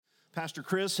Pastor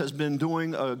Chris has been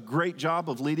doing a great job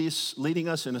of leading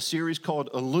us in a series called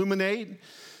Illuminate,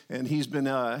 and he's been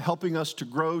helping us to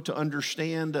grow to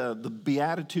understand the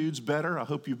Beatitudes better. I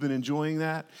hope you've been enjoying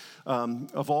that.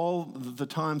 Of all the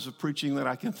times of preaching that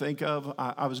I can think of,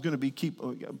 I was going to keep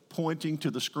pointing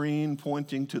to the screen,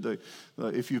 pointing to the,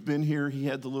 if you've been here, he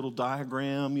had the little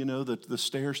diagram, the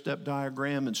stair-step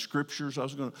diagram and scriptures. I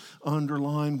was going to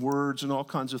underline words and all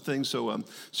kinds of things. So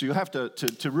you'll have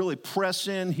to really press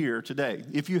in here today.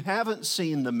 If you haven't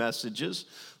seen the messages,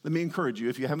 let me encourage you.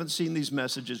 If you haven't seen these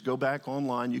messages, go back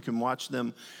online. You can watch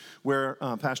them where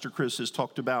Pastor Chris has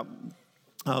talked about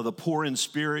the poor in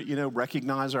spirit,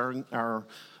 recognize our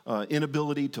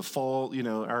inability to fall,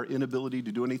 our inability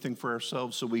to do anything for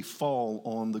ourselves. So we fall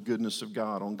on the goodness of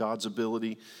God, on God's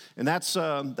ability. And that's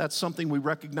something we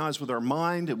recognize with our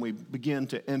mind, and we begin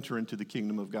to enter into the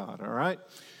kingdom of God, all right?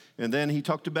 And then he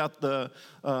talked about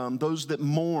those that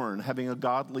mourn, having a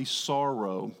godly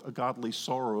sorrow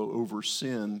over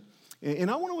sin.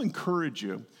 And I want to encourage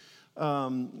you.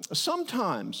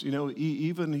 Sometimes,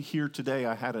 even here today,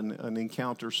 I had an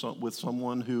encounter with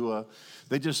someone who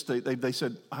they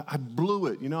said, I blew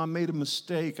it. I made a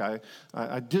mistake.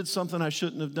 I did something I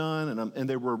shouldn't have done, and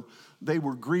they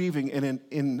were grieving.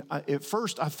 And at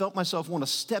first, I felt myself want to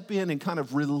step in and kind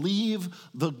of relieve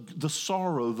the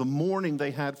sorrow, the mourning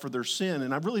they had for their sin.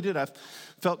 And I really did. I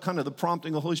felt kind of the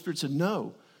prompting of the Holy Spirit said,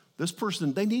 no. This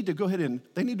person, they need to go ahead and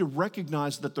they need to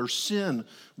recognize that their sin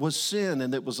was sin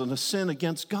and it was a sin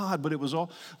against God, but it was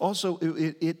also,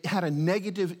 it had a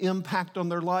negative impact on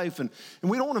their life. And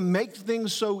we don't want to make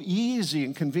things so easy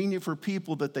and convenient for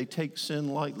people that they take sin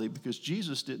lightly, because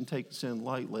Jesus didn't take sin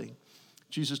lightly.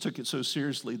 Jesus took it so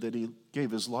seriously that he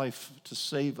gave his life to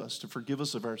save us, to forgive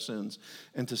us of our sins,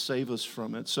 and to save us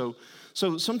from it. So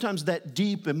sometimes that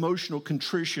deep emotional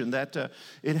contrition, that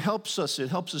it helps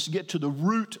us get to the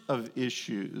root of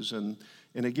issues. And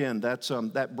again,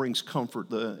 that brings comfort,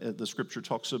 the scripture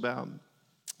talks about.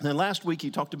 And then last week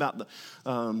he talked about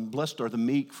blessed are the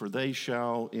meek, for they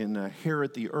shall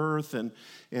inherit the earth. And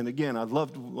again, I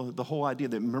loved the whole idea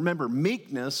that, remember,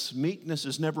 meekness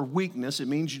is never weakness. It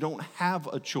means you don't have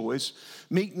a choice.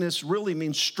 Meekness really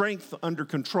means strength under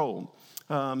control.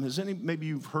 Maybe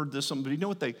you've heard this, but you know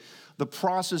what the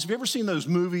process, have you ever seen those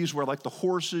movies where, like, the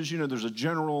horses, there's a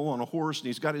general on a horse and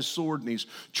he's got his sword and he's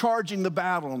charging the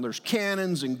battle and there's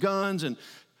cannons and guns, and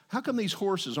how come these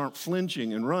horses aren't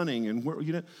flinching and running?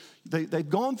 And they've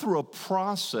gone through a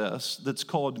process that's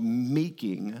called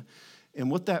meeking.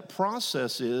 And what that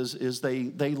process is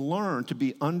they learn to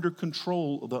be under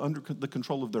control, under the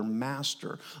control of their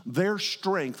master. Their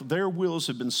strength, their wills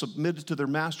have been submitted to their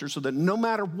master, so that no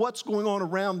matter what's going on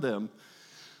around them,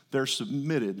 they're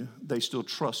submitted. They still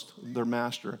trust their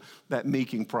master. That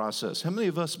meeking process. How many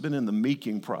of us have been in the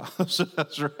meeking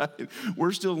process, right?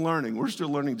 We're still learning. We're still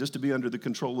learning just to be under the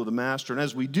control of the master. And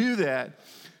as we do that,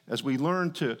 as we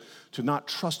learn to not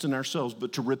trust in ourselves,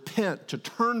 but to repent, to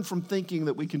turn from thinking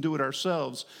that we can do it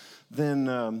ourselves,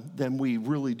 then we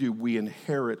really do. We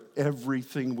inherit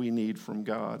everything we need from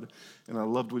God. And I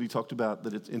loved what he talked about,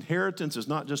 that inheritance is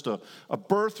not just a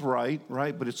birthright,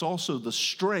 right? But it's also the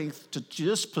strength to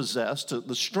dispossess,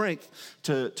 the strength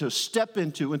to step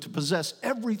into and to possess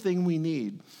everything we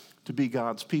need to be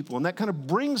God's people. And that kind of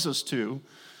brings us to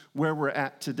where we're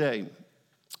at today.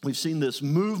 We've seen this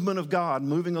movement of God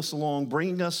moving us along,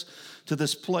 bringing us to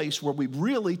this place where we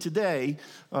really today,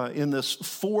 in this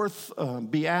fourth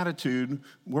beatitude,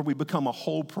 where we become a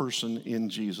whole person in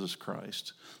Jesus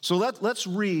Christ. So let's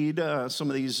read some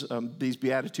of these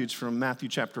beatitudes from Matthew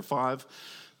chapter 5.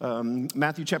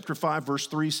 Matthew chapter 5, verse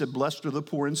 3 said, "Blessed are the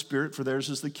poor in spirit, for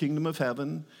theirs is the kingdom of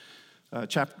heaven."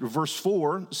 Verse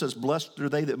 4 says, "Blessed are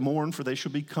they that mourn, for they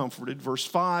shall be comforted." Verse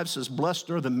 5 says, "Blessed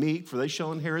are the meek, for they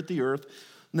shall inherit the earth."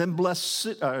 And then verse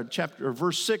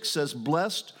 6 says,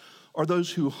 "Blessed are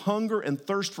those who hunger and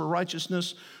thirst for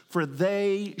righteousness, for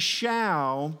they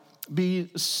shall be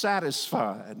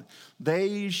satisfied."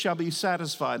 They shall be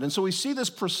satisfied. And so we see this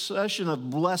procession of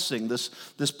blessing, this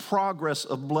progress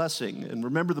of blessing. And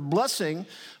remember, the blessing,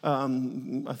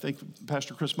 I think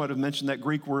Pastor Chris might have mentioned that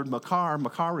Greek word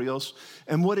makarios.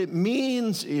 And what it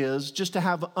means is just to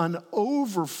have an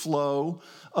overflow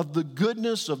of the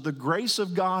goodness, of the grace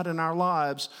of God in our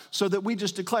lives, so that we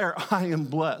just declare, I am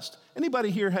blessed.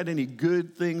 Anybody here had any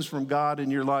good things from God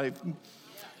in your life?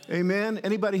 Amen.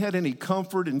 Anybody had any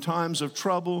comfort in times of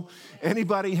trouble?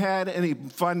 Anybody had any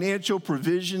financial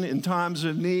provision in times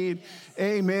of need?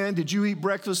 Amen. Did you eat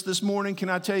breakfast this morning? Can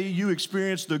I tell you, you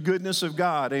experienced the goodness of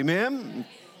God? Amen.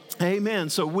 Amen.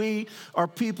 So we are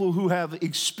people who have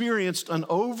experienced an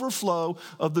overflow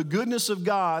of the goodness of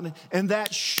God, and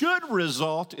that should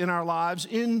result in our lives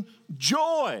in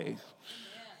joy.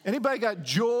 Anybody got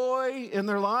joy in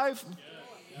their life?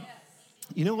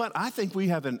 You know what? I think we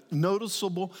have a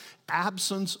noticeable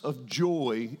absence of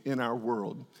joy in our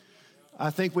world. I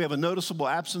think we have a noticeable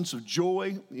absence of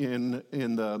joy in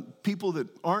the people that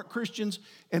aren't Christians.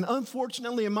 And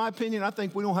unfortunately, in my opinion, I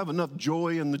think we don't have enough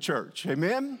joy in the church.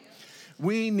 Amen?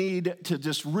 We need to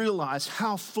just realize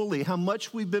how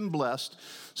much we've been blessed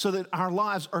so that our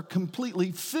lives are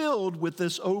completely filled with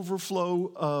this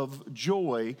overflow of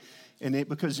joy.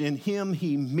 Because in him,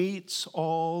 he meets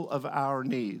all of our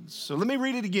needs. So let me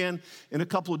read it again in a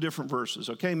couple of different verses,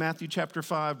 okay? Matthew chapter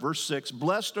 5, verse 6.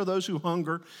 Blessed are those who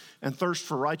hunger and thirst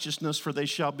for righteousness, for they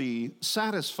shall be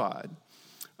satisfied.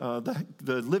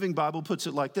 The Living Bible puts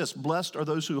it like this. Blessed are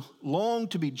those who long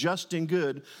to be just and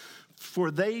good, for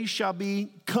they shall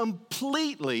be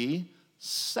completely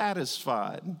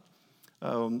satisfied.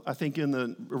 I think in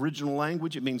the original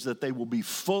language, it means that they will be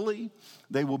fully,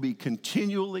 they will be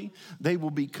continually, they will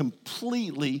be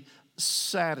completely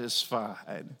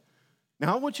satisfied.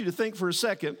 Now, I want you to think for a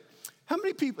second, how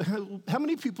many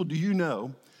people do you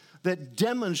know that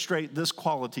demonstrate this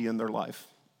quality in their life?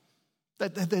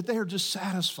 That they're just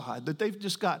satisfied, that they've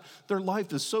just got, their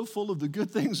life is so full of the good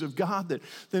things of God that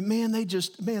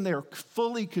they are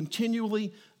fully,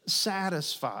 continually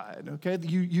satisfied, okay?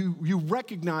 You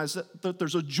recognize that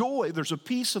there's a joy, there's a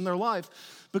peace in their life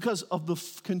because of the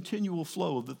continual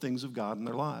flow of the things of God in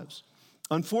their lives.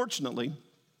 Unfortunately,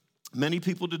 many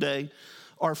people today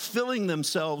are filling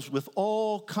themselves with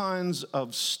all kinds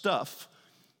of stuff,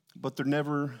 but they're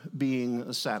never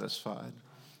being satisfied.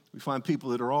 We find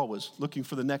people that are always looking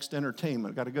for the next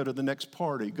entertainment. I've got to go to the next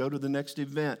party, go to the next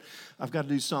event. I've got to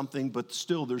do something, but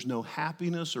still there's no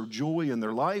happiness or joy in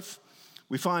their life.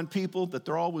 We find people that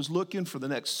they're always looking for the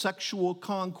next sexual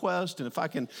conquest. And if I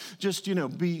can just,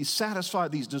 be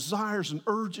satisfied these desires and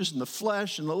urges and the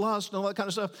flesh and the lust and all that kind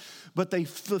of stuff. But they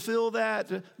fulfill that,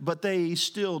 but they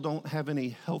still don't have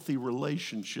any healthy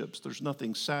relationships. There's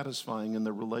nothing satisfying in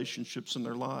their relationships in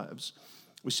their lives.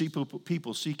 We see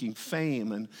people seeking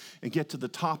fame and get to the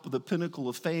top of the pinnacle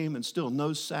of fame and still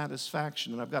no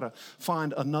satisfaction. And I've got to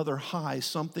find another high,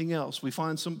 something else. We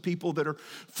find some people that are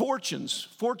fortunes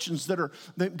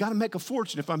they've got to make a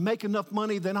fortune. If I make enough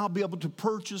money, then I'll be able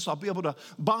to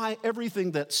buy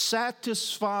everything that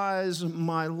satisfies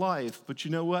my life. But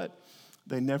you know what?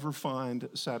 They never find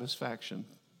satisfaction.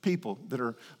 People that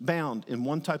are bound in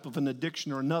one type of an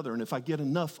addiction or another. And if I get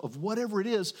enough of whatever it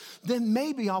is, then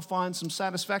maybe I'll find some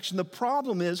satisfaction. The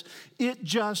problem is it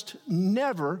just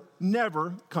never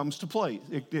comes to play.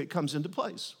 It comes into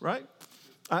place, right?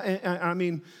 I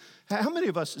mean, how many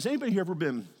of us, has anybody here ever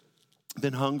been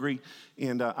hungry?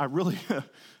 And I really,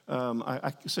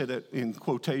 I say that in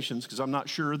quotations because I'm not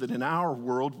sure that in our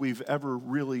world we've ever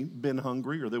really been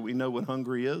hungry or that we know what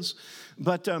hungry is.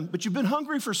 But you've been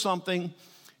hungry for something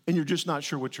and you're just not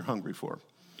sure what you're hungry for,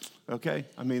 okay?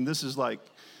 I mean, this is like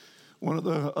one of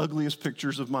the ugliest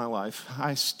pictures of my life.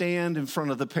 I stand in front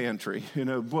of the pantry,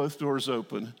 both doors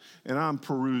open, and I'm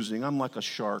perusing. I'm like a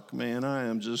shark, man. I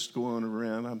am just going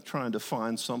around. I'm trying to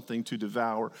find something to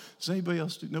devour.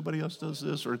 Nobody else does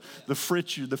this? Or the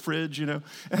fridge, And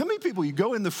how many people, you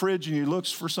go in the fridge and you look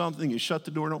for something, you shut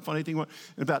the door, don't find anything, and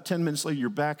about 10 minutes later,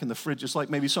 you're back in the fridge. It's like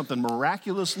maybe something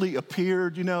miraculously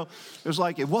appeared, It was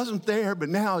like it wasn't there, but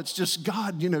now it's just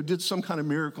God, did some kind of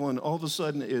miracle, and all of a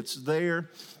sudden it's there.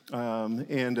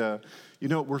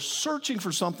 We're searching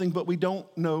for something, but we don't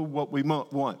know what we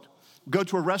want. Go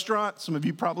to a restaurant. Some of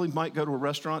you probably might go to a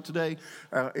restaurant today,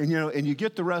 and you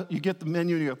get the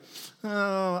menu, and you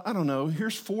go, I don't know.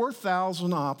 Here's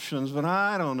 4,000 options, but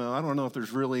I don't know. I don't know if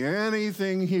there's really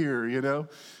anything here,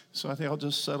 So I think I'll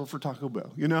just settle for Taco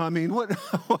Bell. What?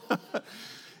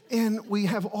 And we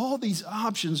have all these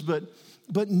options, but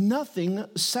nothing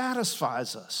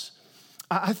satisfies us.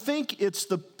 I think it's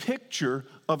the picture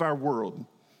of our world,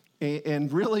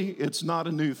 and really, it's not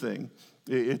a new thing.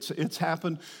 It's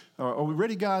happened. Are we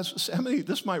ready, guys? How many?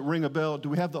 This might ring a bell. Do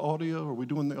we have the audio? Are we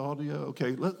doing the audio?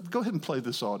 Okay, go ahead and play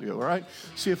this audio. All right,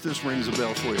 see if this rings a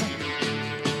bell for you.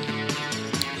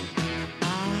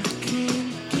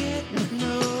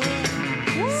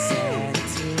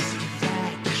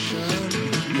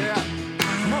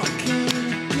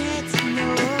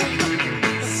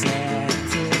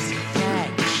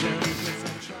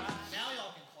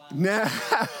 Now,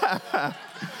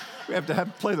 we have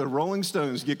to play the Rolling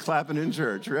Stones to get clapping in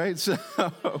church, right? So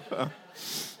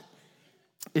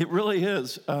it really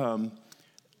is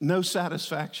no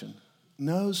satisfaction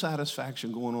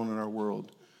going on in our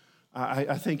world.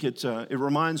 I think it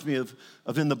reminds me of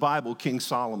in the Bible, King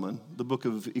Solomon, the book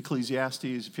of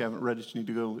Ecclesiastes. If you haven't read it, you need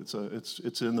to go.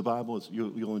 It's in the Bible.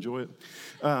 You'll enjoy it.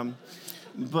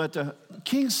 But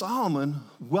King Solomon,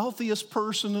 wealthiest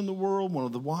person in the world, one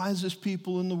of the wisest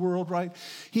people in the world, right?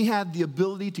 He had the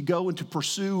ability to go and to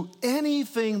pursue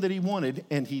anything that he wanted,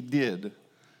 and he did.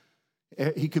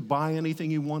 He could buy anything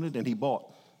he wanted, and he bought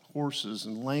horses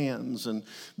and lands and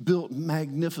built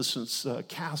magnificent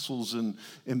castles and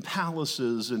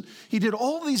palaces. And he did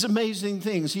all these amazing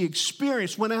things. He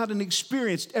went out and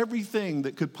experienced everything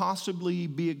that could possibly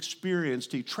be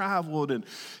experienced. He traveled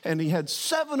and he had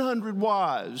 700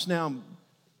 wives. Now,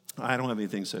 I don't have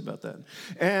anything to say about that.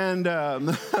 And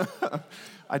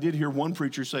I did hear one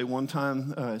preacher say one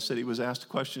time, said he was asked a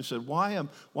question, said, why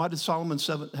did Solomon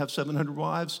have 700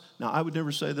 wives? Now, I would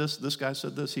never say this. This guy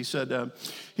said this. He said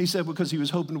because he was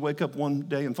hoping to wake up one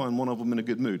day and find one of them in a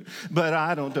good mood. But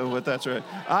I don't know what that's right.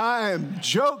 I am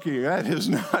joking. That is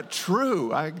not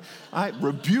true. I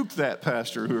rebuke that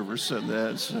pastor, whoever said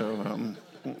that. So,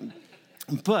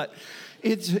 but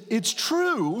it's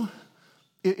true.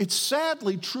 It's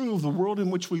sadly true of the world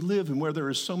in which we live and where there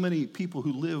is so many people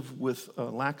who live with a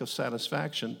lack of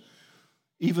satisfaction.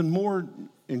 Even more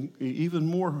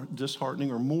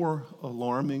disheartening or more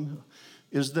alarming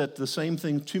is that the same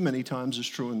thing too many times is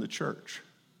true in the church.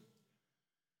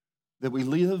 That we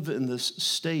live in this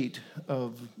state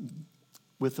of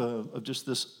just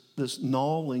this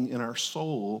gnawing in our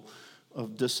soul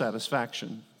of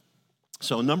dissatisfaction.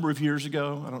 So a number of years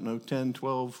ago, I don't know, 10,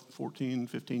 12, 14,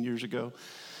 15 years ago,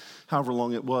 however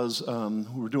long it was,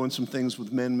 we were doing some things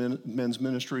with men's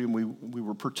ministry, and we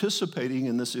were participating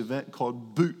in this event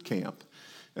called boot camp.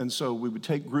 And so we would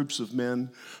take groups of men,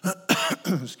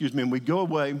 and we'd go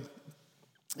away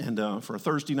and for a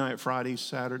Thursday night, Friday,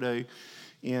 Saturday,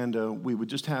 and we would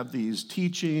just have these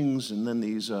teachings and then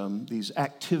these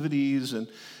activities and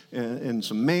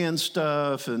some man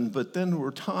stuff, but then there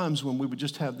were times when we would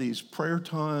just have these prayer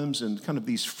times and kind of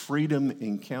these freedom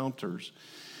encounters.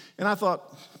 And I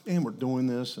thought, man, we're doing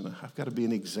this, and I've got to be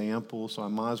an example, so I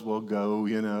might as well go,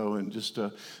 and just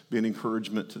be an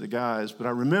encouragement to the guys. But I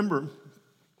remember,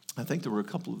 I think there were a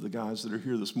couple of the guys that are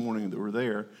here this morning that were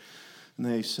there, and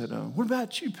they said, what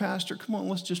about you, Pastor? Come on,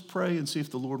 let's just pray and see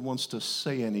if the Lord wants to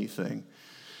say anything.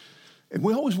 And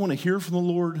we always want to hear from the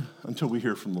Lord until we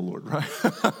hear from the Lord, right?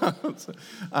 So,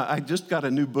 I just got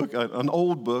a new book, an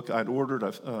old book I'd ordered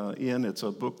in. It's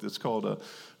a book that's called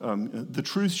The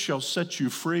Truth Shall Set You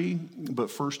Free, but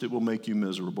First It Will Make You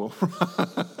Miserable.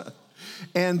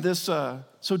 And so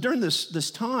during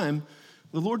this time,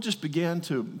 the Lord just began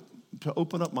to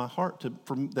open up my heart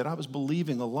that I was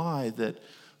believing a lie that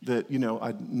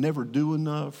I'd never do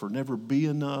enough or never be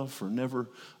enough or never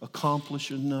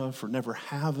accomplish enough or never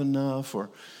have enough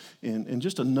and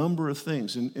just a number of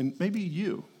things. And maybe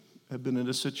you have been in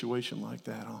a situation like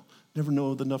that. I'll never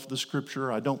know enough of the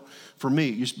scripture. For me,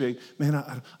 it used to be, man,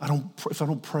 if I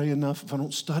don't pray enough, if I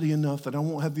don't study enough, then I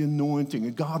won't have the anointing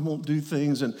and God won't do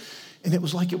things. And it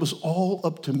was like it was all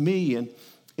up to me.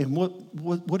 And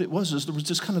what it was is there was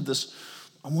just kind of this,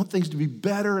 I want things to be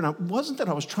better, and it wasn't that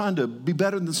I was trying to be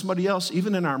better than somebody else.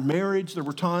 Even in our marriage, there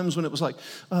were times when it was like,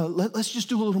 let's just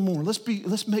do a little more. Let's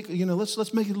make it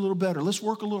a little better. Let's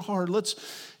work a little harder.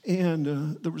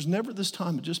 There was never this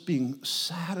time of just being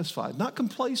satisfied, not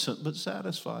complacent, but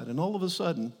satisfied. And all of a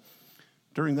sudden,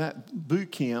 during that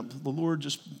boot camp, the Lord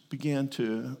just began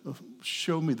to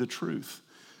show me the truth.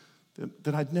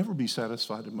 That I'd never be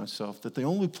satisfied in myself, that the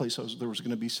only place there was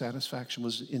going to be satisfaction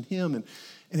was in Him. And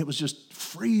it was just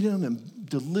freedom and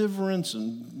deliverance,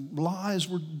 and lies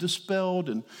were dispelled,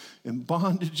 and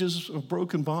bondages,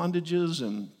 broken bondages,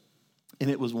 and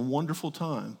it was a wonderful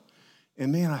time.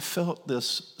 And man, I felt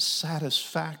this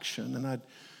satisfaction, and I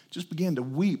just began to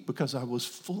weep because I was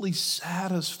fully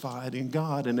satisfied in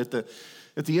God. And at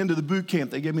the end of the boot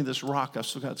camp, they gave me this rock, I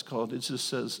forgot what it's called. It just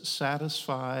says,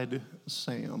 Satisfied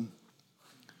Sam.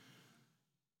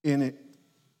 In it,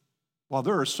 while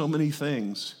there are so many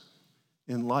things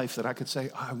in life that I could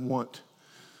say, I want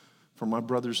for my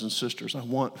brothers and sisters, I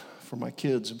want for my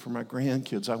kids and for my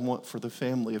grandkids, I want for the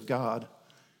family of God.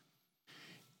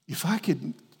 If I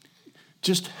could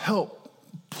just help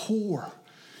pour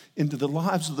into the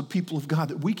lives of the people of God,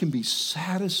 that we can be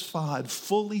satisfied,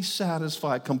 fully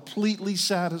satisfied, completely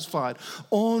satisfied,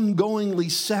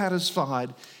 ongoingly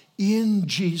satisfied in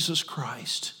Jesus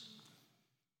Christ.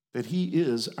 That He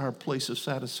is our place of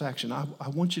satisfaction. I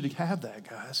want you to have that,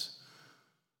 guys.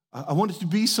 I want it to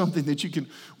be something that you can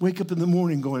wake up in the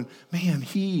morning going, man,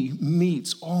 He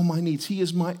meets all my needs. He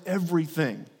is my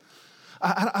everything.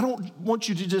 I don't want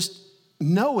you to just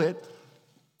know it.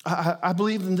 I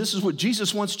believe, and this is what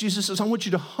Jesus wants. Jesus says, I want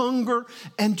you to hunger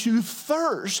and to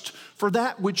thirst for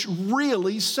that which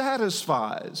really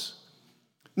satisfies.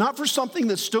 Not for something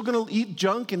that's still going to eat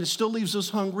junk and it still leaves us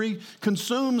hungry,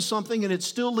 consume something and it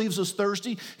still leaves us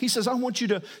thirsty. He says, I want you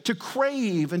to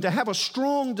crave and to have a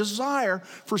strong desire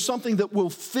for something that will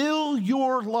fill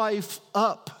your life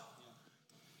up,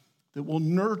 that will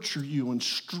nurture you and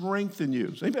strengthen you.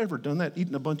 Has anybody ever done that,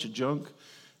 eating a bunch of junk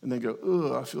and then go,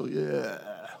 oh, I feel, yeah,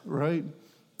 right?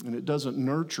 And it doesn't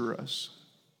nurture us.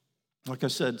 Like I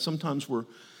said, sometimes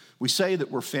we say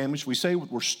that we're famished, we say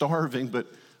we're starving, but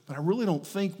I really don't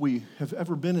think we have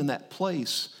ever been in that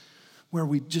place where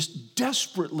we just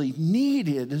desperately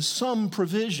needed some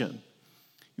provision.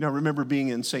 You know, I remember being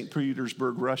in St.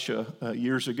 Petersburg, Russia,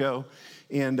 years ago,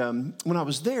 and when I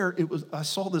was there, I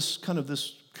saw this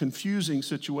confusing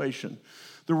situation.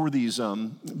 There were these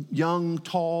young,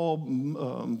 tall,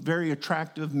 very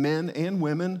attractive men and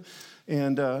women,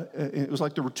 and it was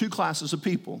like there were two classes of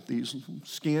people, these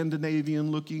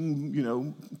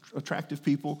Scandinavian-looking, attractive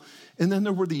people, and then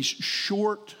there were these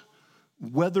short,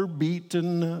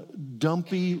 weather-beaten,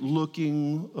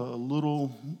 dumpy-looking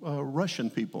little Russian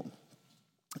people.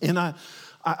 And I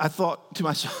thought to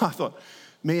myself,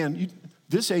 man,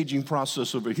 this aging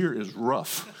process over here is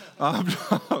rough.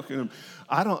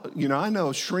 I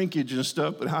know shrinkage and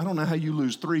stuff, but I don't know how you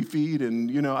lose 3 feet,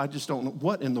 and, I just don't know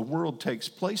what in the world takes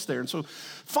place there. And so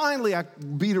finally I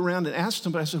beat around and asked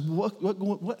them, but I said,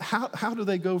 how do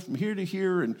they go from here to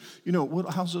here? And,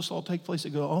 how does this all take place? They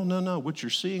go, oh, no, what you're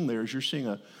seeing there is you're seeing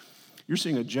a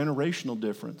generational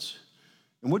difference.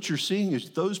 And what you're seeing is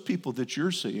those people that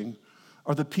you're seeing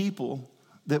are the people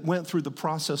that went through the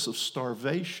process of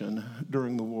starvation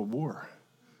during the World War.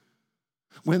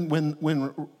 When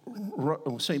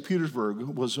St. Petersburg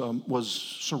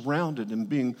was surrounded and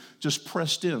being just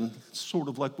pressed in, sort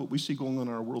of like what we see going on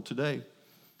in our world today,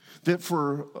 that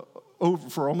for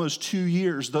almost 2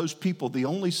 years, those people, the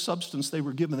only substance they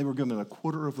were given a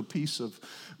quarter of a piece of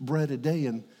bread a day,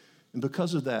 and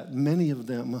because of that, many of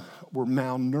them were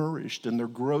malnourished and their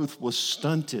growth was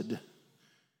stunted.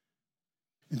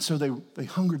 And so they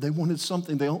hungered, they wanted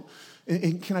something.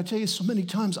 And can I tell you, so many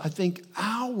times I think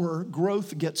our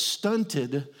growth gets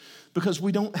stunted because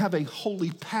we don't have a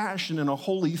holy passion and a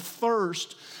holy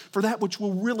thirst for that which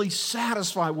will really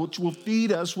satisfy, which will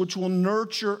feed us, which will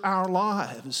nurture our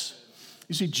lives.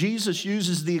 You see, Jesus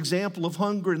uses the example of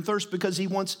hunger and thirst because he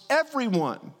wants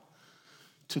everyone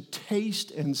to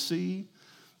taste and see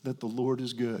that the Lord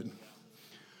is good.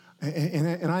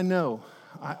 And I know,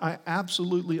 I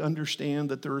absolutely understand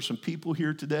that there are some people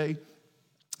here today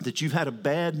that you've had a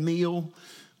bad meal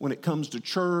when it comes to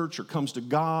church or comes to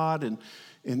God,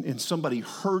 and somebody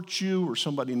hurt you or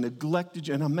somebody neglected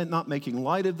you, and I'm not making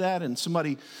light of that, and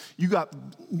you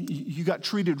got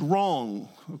treated wrong,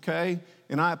 okay?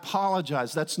 And I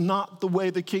apologize. That's not the way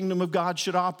the kingdom of God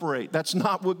should operate. That's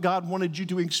not what God wanted you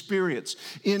to experience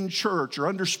in church or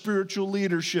under spiritual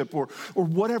leadership or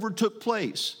whatever took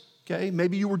place. Okay,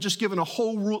 maybe you were just given a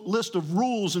whole list of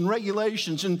rules and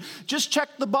regulations and just check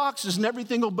the boxes and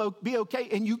everything will be okay.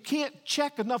 And you can't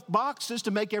check enough boxes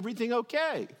to make everything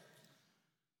okay.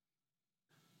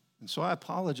 And so I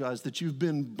apologize that you've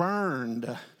been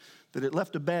burned, that it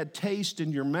left a bad taste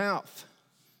in your mouth.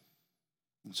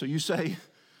 And so you say,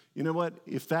 you know what,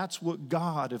 if that's what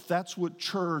God, if that's what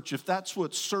church, if that's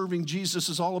what serving Jesus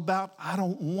is all about, I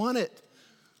don't want it.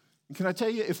 Can I tell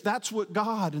you, if that's what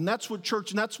God and that's what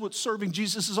church and that's what serving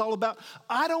Jesus is all about,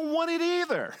 I don't want it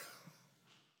either.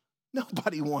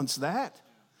 Nobody wants that.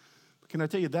 But can I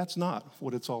tell you, that's not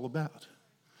what it's all about.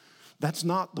 That's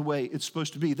not the way it's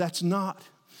supposed to be. That's not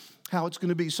how it's going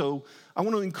to be. So I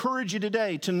want to encourage you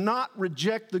today to not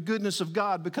reject the goodness of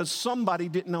God because somebody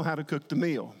didn't know how to cook the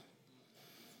meal.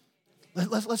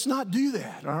 Let's not do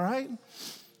that, all right?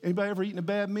 Anybody ever eaten a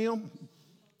bad meal?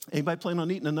 Anybody plan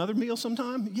on eating another meal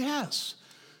sometime? Yes.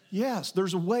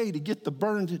 There's a way to get the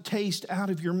burned taste out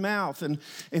of your mouth. And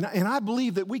I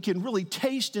believe that we can really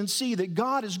taste and see that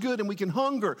God is good, and we can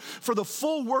hunger for the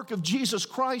full work of Jesus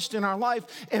Christ in our life.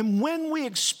 And when we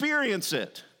experience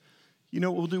it, you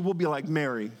know what we'll do? We'll be like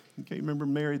Mary. Okay, remember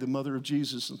Mary, the mother of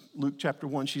Jesus? In Luke chapter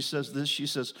 1, she says this. She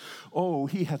says, oh,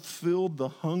 he hath filled the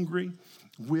hungry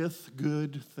with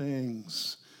good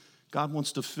things. God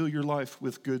wants to fill your life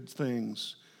with good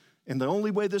things. And the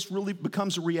only way this really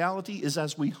becomes a reality is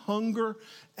as we hunger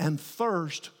and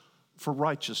thirst for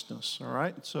righteousness, all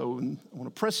right? So I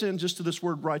want to press in just to this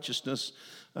word righteousness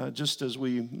just as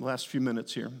the last few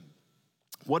minutes here.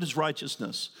 What is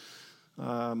righteousness?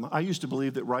 I used to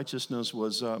believe that righteousness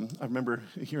was, I remember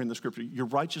hearing the scripture, your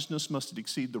righteousness must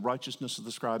exceed the righteousness of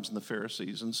the scribes and the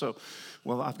Pharisees. And so,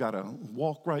 well, I've got to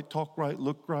walk right, talk right,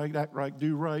 look right, act right,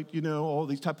 do right, all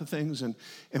these type of things. And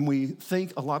we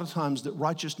think a lot of times that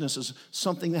righteousness is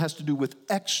something that has to do with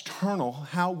external,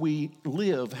 how we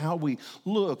live, how we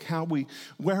look, how we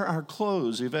wear our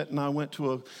clothes. Yvette and I went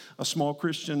to a small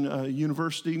Christian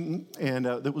university, and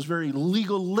that was very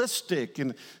legalistic.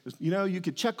 And, you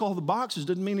could check all the boxes.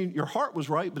 Doesn't mean your heart was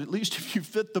right, but at least if you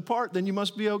fit the part, then you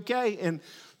must be okay. And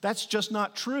that's just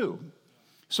not true.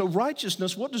 So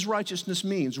righteousness, what does righteousness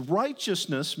mean?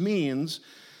 Righteousness means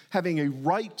having a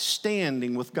right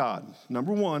standing with God.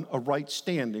 Number one, a right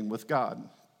standing with God.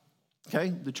 Okay?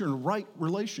 That you're in a right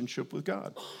relationship with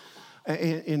God.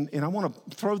 And I want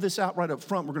to throw this out right up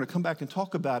front. We're going to come back and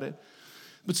talk about it.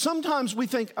 But sometimes we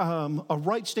think a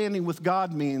right standing with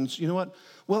God means, you know what?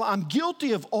 Well, I'm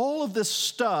guilty of all of this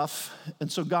stuff,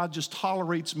 and so God just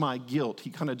tolerates my guilt. He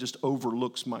kind of just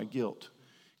overlooks my guilt.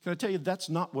 Can I tell you, that's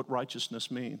not what righteousness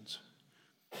means.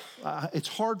 It's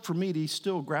hard for me to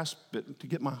still grasp it, to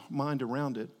get my mind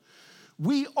around it.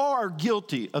 We are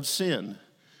guilty of sin.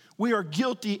 We are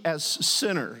guilty as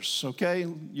sinners, okay?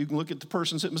 You can look at the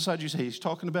person sitting beside you and say, he's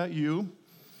talking about you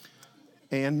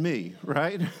and me,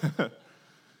 right?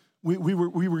 We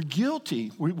were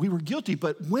guilty. We were guilty,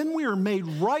 but when we are made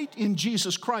right in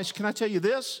Jesus Christ, can I tell you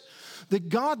this? That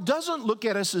God doesn't look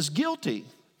at us as guilty.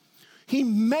 He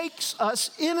makes us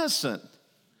innocent.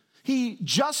 He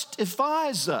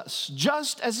justifies us,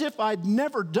 just as if I'd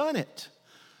never done it,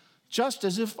 just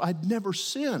as if I'd never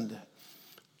sinned.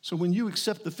 So when you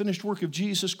accept the finished work of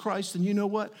Jesus Christ, then you know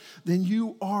what? Then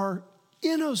you are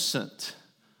innocent.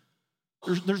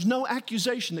 There's no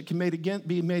accusation that can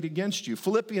be made against you.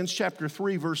 Philippians chapter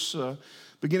 3,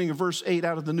 beginning of verse 8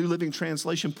 out of the New Living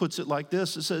Translation puts it like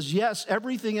this. It says, yes,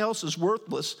 everything else is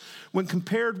worthless when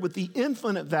compared with the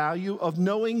infinite value of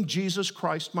knowing Jesus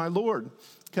Christ my Lord.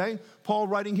 Okay? Paul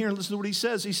writing here, and listen to what he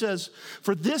says. He says,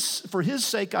 for his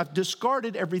sake, I've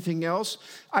discarded everything else.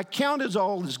 I count it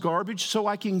all as garbage so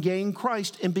I can gain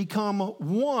Christ and become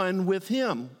one with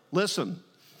him. Listen.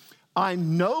 I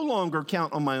no longer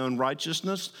count on my own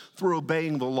righteousness through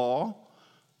obeying the law.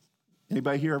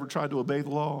 Anybody here ever tried to obey the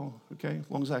law? Okay, as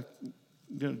long as I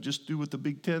just do what the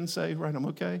Big Ten say, right, I'm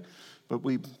okay. But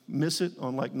we miss it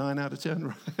on like 9 out of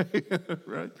 10, right?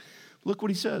 Right? Look what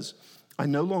he says. I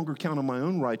no longer count on my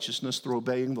own righteousness through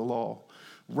obeying the law.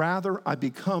 Rather, I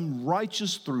become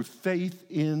righteous through faith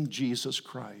in Jesus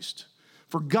Christ.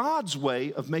 For God's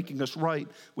way of making us right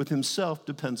with himself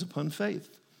depends upon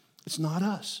faith. It's not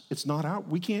us.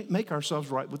 We can't make ourselves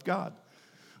right with God.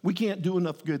 We can't do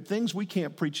enough good things. We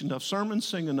can't preach enough sermons,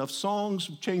 sing enough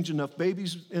songs, change enough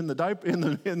babies in the diaper,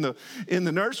 in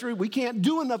the nursery. We can't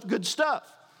do enough good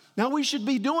stuff. Now we should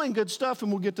be doing good stuff,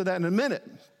 and we'll get to that in a minute.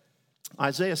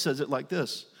 Isaiah says it like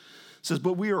this. It says,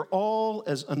 but we are all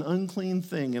as an unclean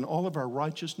thing, and all of our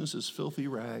righteousness is filthy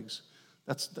rags.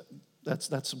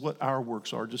 That's what our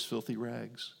works are, just filthy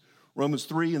rags. Romans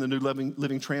 3 in the New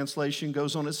Living Translation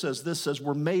goes on, it says this, says,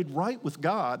 we're made right with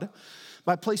God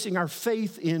by placing our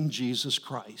faith in Jesus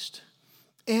Christ.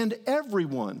 And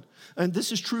everyone, and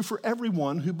this is true for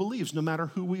everyone who believes, no matter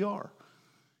who we are.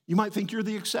 You might think you're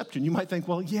the exception. You might think,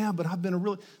 well, yeah, but I've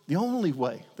been the only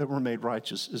way that we're made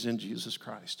righteous is in Jesus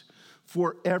Christ.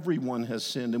 For everyone has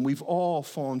sinned, and we've all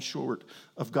fallen short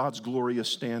of God's glorious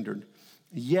standard.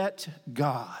 Yet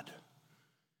God,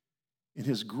 in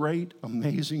his great,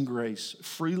 amazing grace,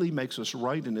 freely makes us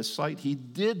right in his sight. He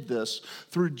did this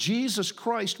through Jesus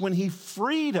Christ when he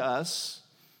freed us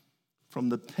from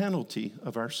the penalty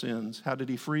of our sins. How did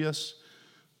he free us?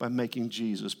 By making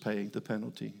Jesus pay the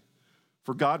penalty.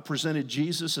 For God presented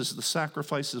Jesus as the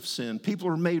sacrifice of sin. People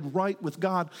are made right with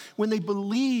God when they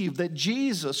believe that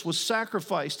Jesus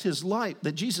sacrificed his life,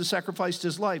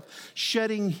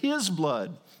 shedding his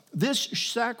blood. This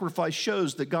sacrifice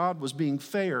shows that God was being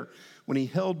fair when he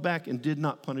held back and did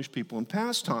not punish people in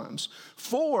past times.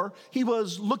 4, he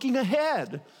was looking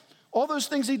ahead. All those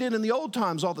things he did in the old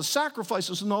times, all the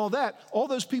sacrifices and all that, all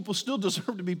those people still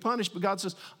deserve to be punished, but God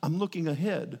says, I'm looking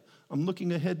ahead. I'm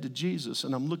looking ahead to Jesus,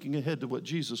 and I'm looking ahead to what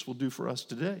Jesus will do for us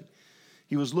today.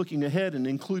 He was looking ahead and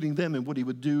including them in what he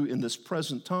would do in this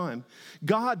present time.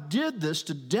 God did this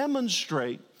to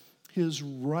demonstrate his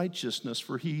righteousness,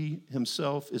 for he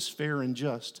himself is fair and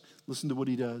just. Listen to what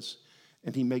he does.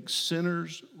 And he makes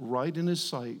sinners right in his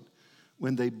sight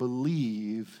when they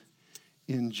believe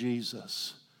in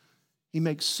Jesus. He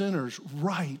makes sinners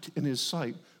right in his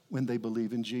sight when they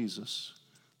believe in Jesus.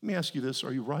 Let me ask you this.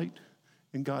 Are you right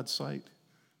in God's sight?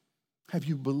 Have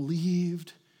you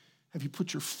believed Have you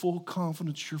put your full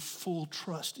confidence, your full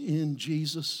trust in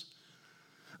Jesus?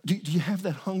 Do you have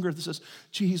that hunger that says,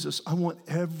 Jesus, I want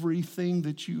everything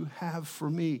that you have for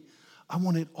me. I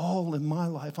want it all in my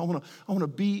life. I want to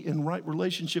be in right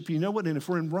relationship. You know what? And if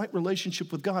we're in right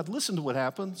relationship with God, listen to what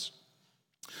happens.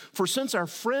 For since our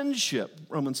friendship,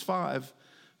 Romans 5,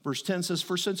 verse 10 says,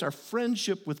 for since our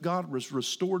friendship with God was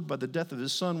restored by the death of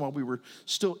his son while we were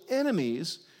still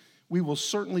enemies, we will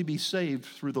certainly be saved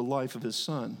through the life of his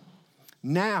son.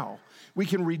 Now, we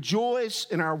can rejoice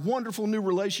in our wonderful new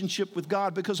relationship with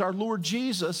God because our Lord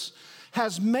Jesus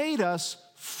has made us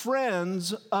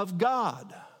friends of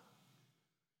God.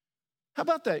 How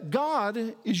about that?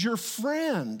 God is your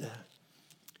friend.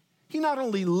 He not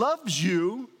only loves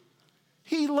you,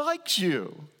 he likes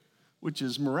you, which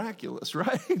is miraculous,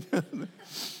 right?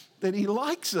 That he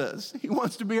likes us. He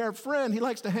wants to be our friend. He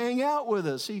likes to hang out with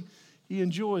us. He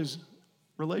enjoys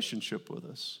relationship with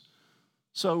us.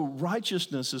 So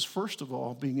righteousness is, first of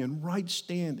all, being in right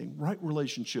standing, right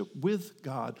relationship with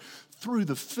God through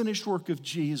the finished work of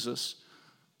Jesus,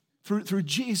 through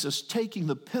Jesus taking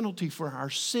the penalty for our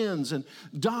sins and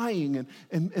dying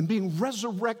and being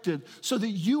resurrected so that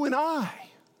you and I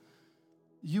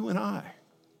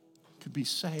could be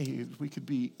saved, we could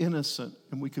be innocent,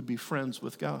 and we could be friends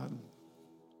with God.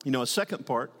 You know, a second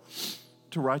part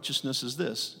to righteousness is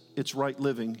this: it's right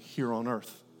living here on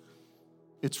earth.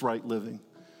 It's right living.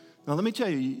 Now, let me tell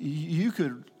you, you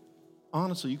could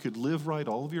live right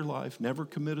all of your life, never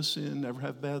commit a sin, never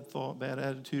have bad thought, bad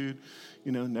attitude,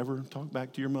 never talk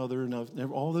back to your mother,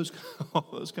 never all those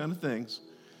kind of things,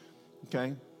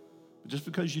 okay? But just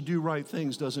because you do right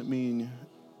things doesn't mean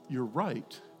you're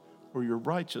right or you're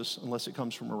righteous unless it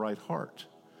comes from a right heart.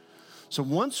 So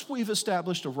once we've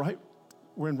established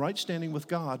we're in right standing with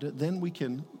God, then we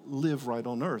can live right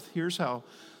on earth. Here's how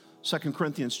 2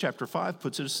 Corinthians chapter 5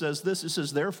 puts it. It says this, it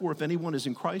says, therefore, if anyone is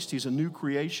in Christ, he's a new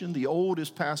creation. The old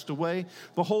is passed away.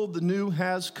 Behold, the new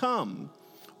has come.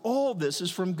 All this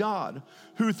is from God,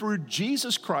 who through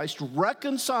Jesus Christ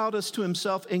reconciled us to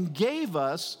himself and gave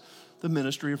us the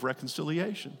ministry of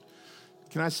reconciliation.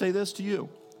 Can I say this to you?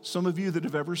 Some of you that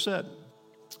have ever said,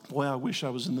 boy, I wish I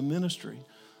was in the ministry,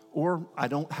 or I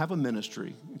don't have a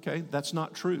ministry, okay? That's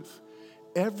not truth.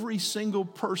 Every single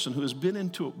person who has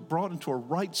been brought into a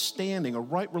right standing, a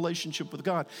right relationship with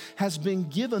God, has been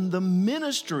given the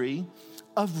ministry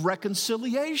of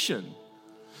reconciliation.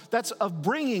 That's of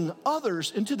bringing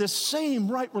others into this same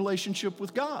right relationship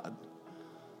with God.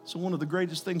 So one of the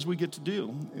greatest things we get to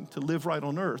do to live right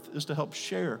on earth is to help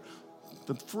share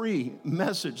the free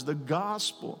message, the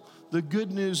gospel, the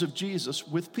good news of Jesus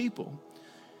with people.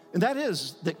 And that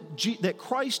is that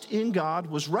Christ in God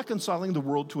was reconciling the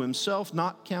world to himself,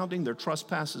 not counting their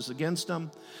trespasses against them,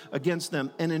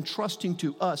 and entrusting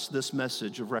to us this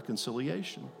message of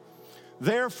reconciliation.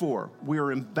 Therefore, we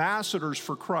are ambassadors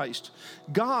for Christ.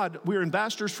 We are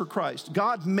ambassadors for Christ.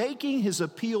 God making his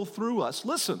appeal through us.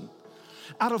 Listen,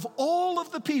 out of all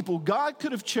of the people God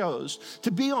could have chose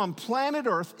to be on planet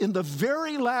Earth in the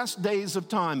very last days of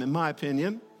time, in my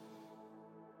opinion,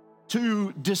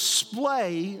 to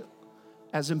display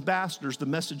as ambassadors the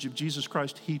message of Jesus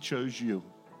Christ, he chose you.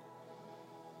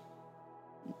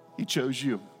 He chose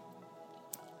you.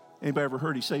 Anybody ever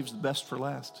heard he saves the best for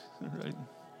last? Right?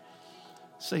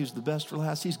 Saves the best for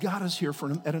last. He's got us here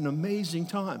at an amazing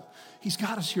time. He's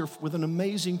got us here with an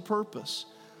amazing purpose,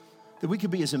 that we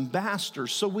could be his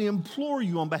ambassadors. So we implore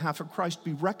you on behalf of Christ,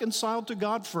 be reconciled to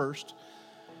God first,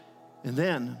 and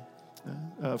then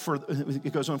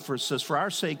it goes on, it says, for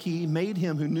our sake, he made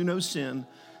him who knew no sin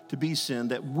to be sin,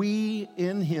 that we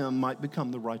in him might become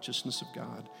the righteousness of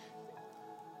God.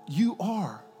 You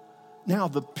are now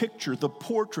the picture, the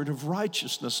portrait of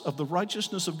righteousness, of the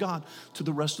righteousness of God to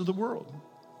the rest of the world.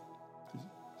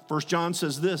 1 John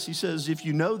says this, he says, if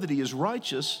you know that he is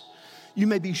righteous, you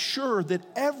may be sure that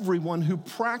everyone who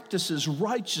practices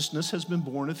righteousness has been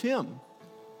born of him.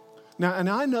 Now, and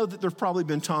I know that there's probably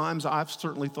been times, I've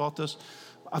certainly thought this,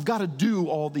 I've got to do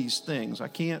all these things. I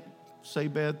can't say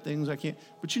bad things,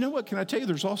 But you know what, can I tell you,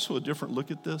 there's also a different look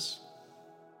at this.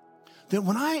 That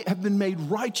when I have been made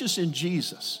righteous in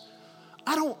Jesus,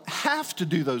 I don't have to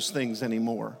do those things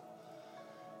anymore.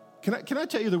 Can I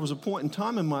tell you, there was a point in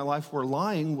time in my life where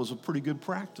lying was a pretty good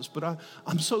practice, but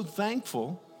I'm so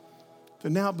thankful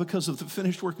that now, because of the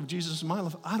finished work of Jesus in my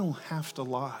life, I don't have to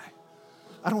lie.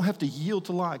 I don't have to yield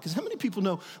to lie. Because how many people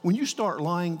know when you start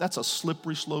lying, that's a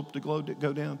slippery slope to go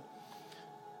down?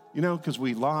 Because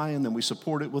we lie and then we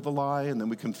support it with a lie and then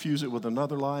we confuse it with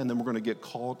another lie and then we're going to get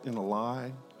caught in a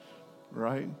lie,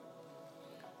 right?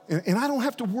 And I don't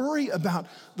have to worry about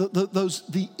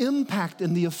the impact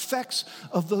and the effects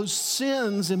of those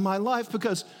sins in my life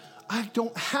because I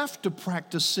don't have to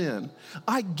practice sin.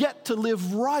 I get to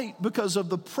live right because of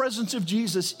the presence of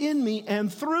Jesus in me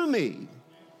and through me.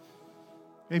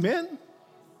 Amen?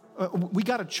 We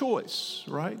got a choice,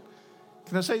 right?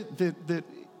 Can I say that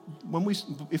when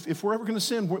if we're ever going to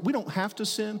sin, we don't have to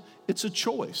sin. It's a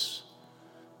choice.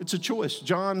 It's a choice.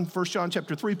 1 John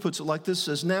chapter 3 puts it like this,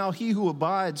 says, now he who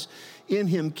abides in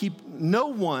him, no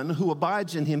one who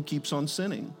abides in him keeps on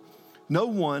sinning. No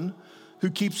one who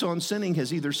keeps on sinning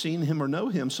has either seen him or know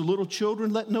him. So little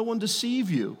children, let no one deceive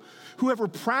you. Whoever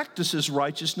practices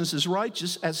righteousness is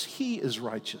righteous as he is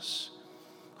righteous.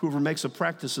 Whoever makes a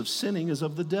practice of sinning is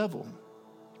of the devil.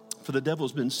 For the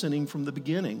devil's been sinning from the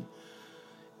beginning.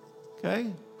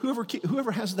 Okay?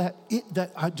 Whoever has that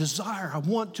I desire, I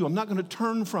want to, I'm not going to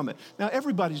turn from it. Now,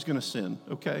 everybody's going to sin,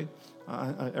 okay?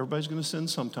 Everybody's going to sin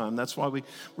sometime. That's why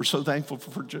we're so thankful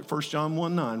for 1 John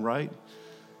 1:9, right?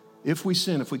 If we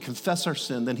sin, if we confess our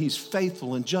sin, then he's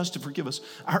faithful and just to forgive us.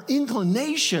 Our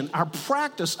inclination, our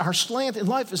practice, our slant in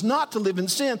life is not to live in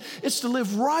sin. It's to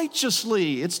live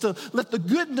righteously. It's to let the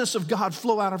goodness of God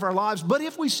flow out of our lives. But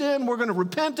if we sin, we're going to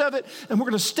repent of it and we're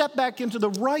going to step back into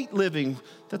the right living.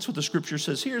 That's what the scripture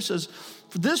says here. It says,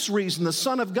 for this reason, the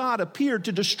Son of God appeared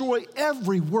to destroy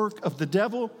every work of the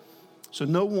devil. So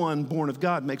no one born of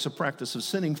God makes a practice of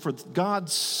sinning, for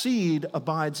God's seed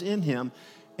abides in him.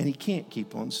 And he can't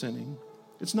keep on sinning.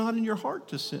 It's not in your heart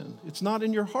to sin. It's not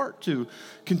in your heart to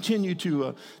continue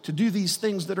to do these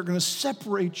things that are going to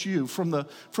separate you from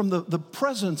the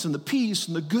presence and the peace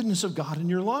and the goodness of God in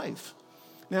your life.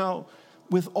 Now,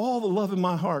 with all the love in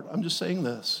my heart, I'm just saying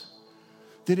this: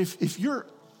 that if you're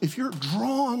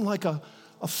drawn like a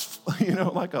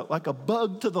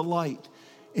bug to the light,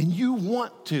 and you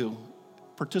want to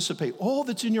participate, all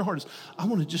that's in your heart is, I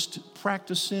want to just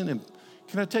practice sin. And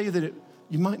can I tell you that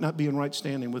you might not be in right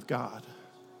standing with God.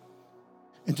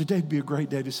 And today'd be a great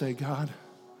day to say, God,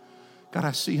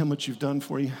 I see how much you've done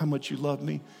for me, how much you love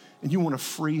me, and you want to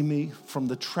free me from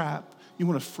the trap. You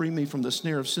want to free me from the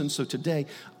snare of sin. So today,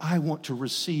 I want to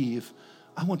receive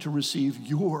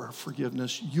your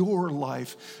forgiveness, your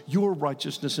life, your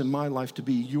righteousness in my life to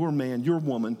be your man, your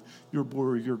woman, your boy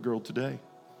or your girl today.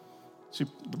 See,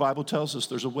 the Bible tells us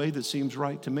there's a way that seems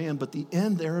right to man, but the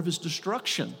end thereof is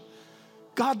destruction.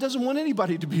 God doesn't want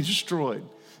anybody to be destroyed.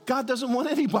 God doesn't want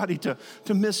anybody to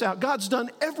miss out. God's done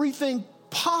everything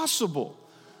possible.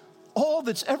 All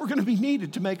that's ever going to be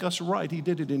needed to make us right, he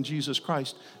did it in Jesus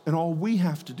Christ. And all we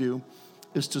have to do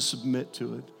is to submit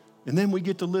to it. And then we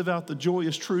get to live out the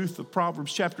joyous truth of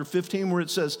Proverbs chapter 15, where it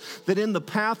says that in the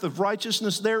path of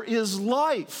righteousness there is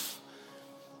life.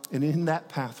 And in that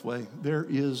pathway there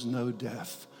is no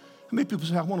death. How many people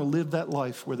say, I want to live that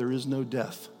life where there is no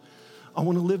death? I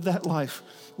want to live that life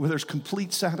where there's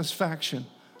complete satisfaction.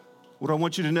 What I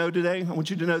want you to know today, I want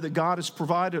you to know that God has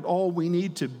provided all we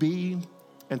need to be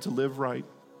and to live right.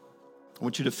 I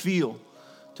want you to feel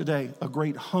today a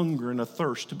great hunger and a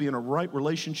thirst to be in a right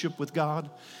relationship with God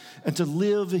and to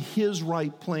live his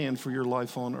right plan for your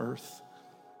life on earth.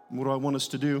 And what do I want us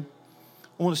to do?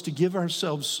 I want us to give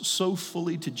ourselves so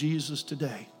fully to Jesus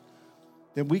today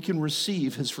that we can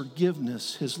receive his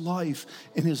forgiveness, his life,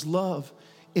 and his love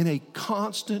in a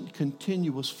constant,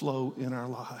 continuous flow in our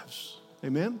lives.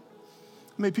 Amen?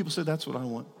 How many people say that's what I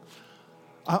want?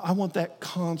 I want that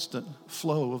constant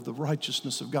flow of the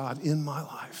righteousness of God in my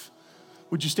life.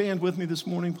 Would you stand with me this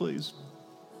morning, please?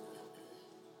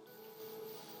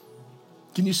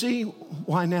 Can you see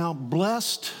why now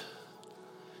blessed?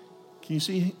 Can you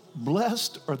see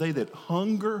blessed are they that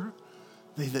hunger,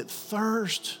 they that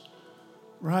thirst,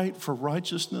 right, for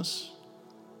righteousness?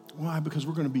 Why? Because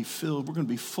we're going to be filled, we're going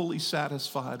to be fully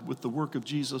satisfied with the work of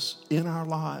Jesus in our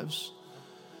lives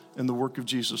and the work of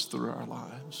Jesus through our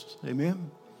lives.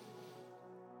 Amen?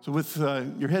 So with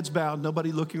your heads bowed,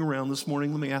 nobody looking around this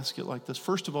morning, let me ask you like this.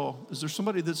 First of all, is there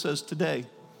somebody that says today,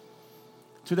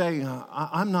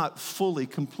 I'm not fully,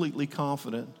 completely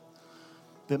confident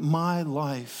that my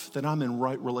life, that I'm in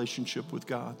right relationship with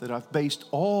God, that I've based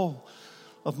all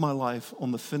of my life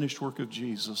on the finished work of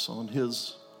Jesus, on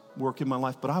his work in my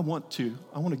life, but I want to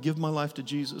give my life to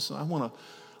Jesus, and I want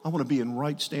to be in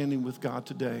right standing with God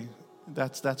today.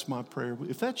 That's my prayer.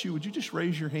 If that's you, would you just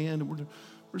raise your hand, and we're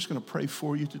just going to pray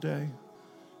for you today.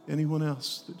 Anyone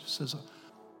else that just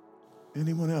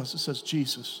says,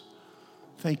 Jesus,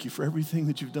 thank you for everything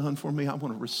that you've done for me. I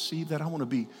want to receive that. I want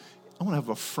to have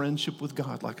a friendship with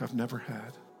God like I've never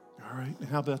had. All right. And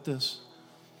how about this?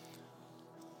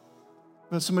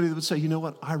 About somebody that would say, you know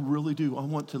what, I really do. I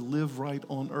want to live right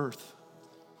on earth.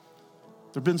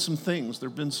 There have been some things, there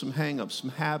have been some hang-ups, some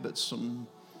habits, some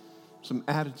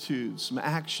attitudes, some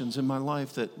actions in my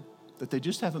life that they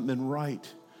just haven't been right.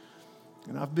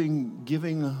 And I've been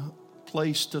giving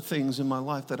place to things in my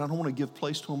life that I don't want to give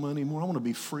place to them anymore. I want to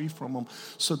be free from them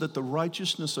so that the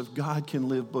righteousness of God can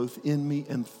live both in me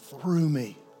and through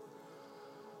me.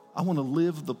 I want to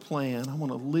live the plan. I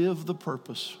want to live the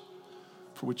purpose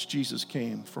for which Jesus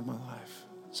came for my life.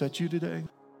 Is that you today?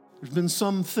 There's been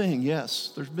something,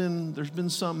 yes. There's been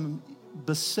some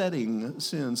besetting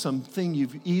sin, something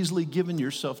you've easily given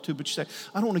yourself to, but you say,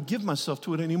 I don't want to give myself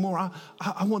to it anymore.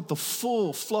 I want the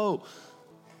full flow.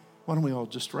 Why don't we all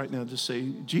just right now just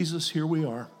say, Jesus, here we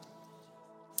are.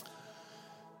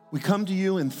 We come to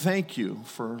you and thank you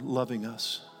for loving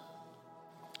us.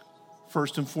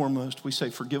 First and foremost, we say,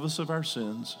 forgive us of our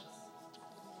sins.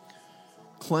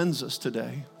 Cleanse us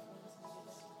today.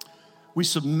 We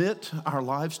submit our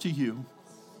lives to you.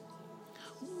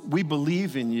 We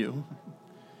believe in you.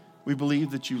 We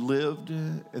believe that you lived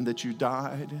and that you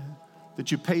died,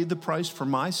 that you paid the price for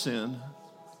my sin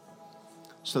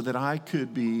so that I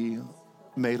could be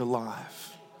made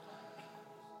alive.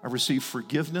 I receive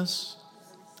forgiveness.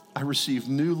 I receive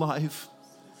new life.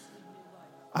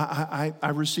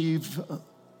 I receive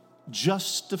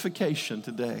justification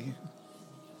today,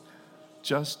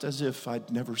 just as if I'd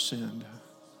never sinned.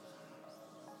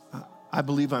 I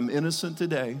believe I'm innocent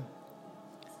today,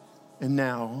 and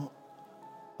now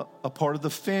a part of the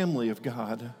family of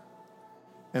God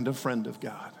and a friend of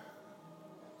God.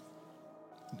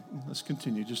 Let's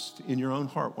continue. Just in your own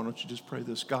heart, why don't you just pray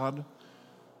this? God,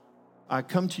 I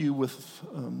come to you with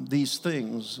these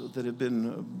things that have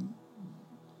been,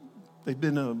 they've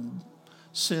been a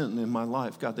sin in my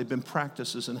life. God, they've been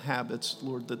practices and habits,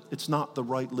 Lord, that it's not the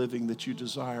right living that you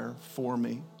desire for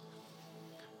me.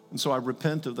 And so I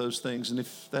repent of those things. And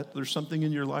if there's something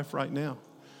in your life right now,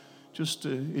 just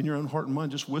in your own heart and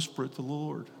mind, just whisper it to the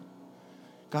Lord.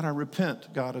 God, I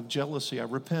repent, God, of jealousy. I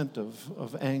repent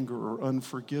of anger or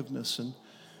unforgiveness. And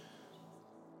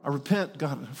I repent,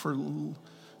 God, for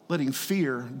letting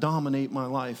fear dominate my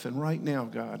life. And right now,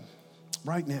 God,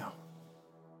 right now,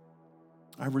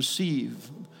 I receive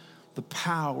the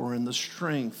power and the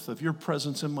strength of your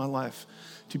presence in my life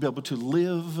to be able to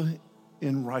live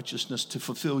in righteousness, to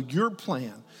fulfill your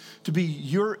plan, to be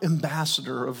your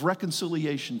ambassador of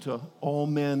reconciliation to all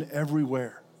men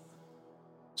everywhere.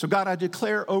 So God, I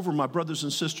declare over my brothers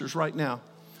and sisters right now,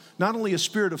 not only a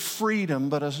spirit of freedom,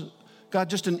 but God,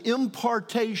 just an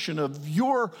impartation of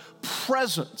your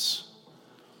presence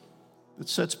that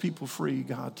sets people free,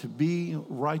 God, to be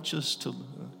righteous, to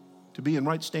be in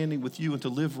right standing with you and to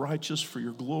live righteous for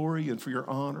your glory and for your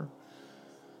honor,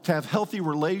 to have healthy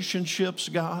relationships,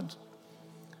 God,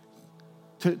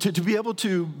 to be able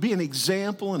to be an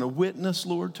example and a witness,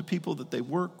 Lord, to people that they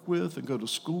work with and go to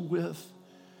school with.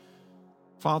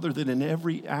 Father, that in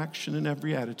every action and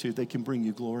every attitude, they can bring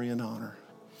you glory and honor.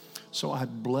 So I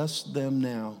bless them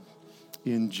now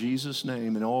in Jesus'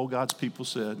 name. And all God's people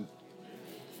said,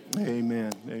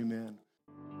 amen, amen.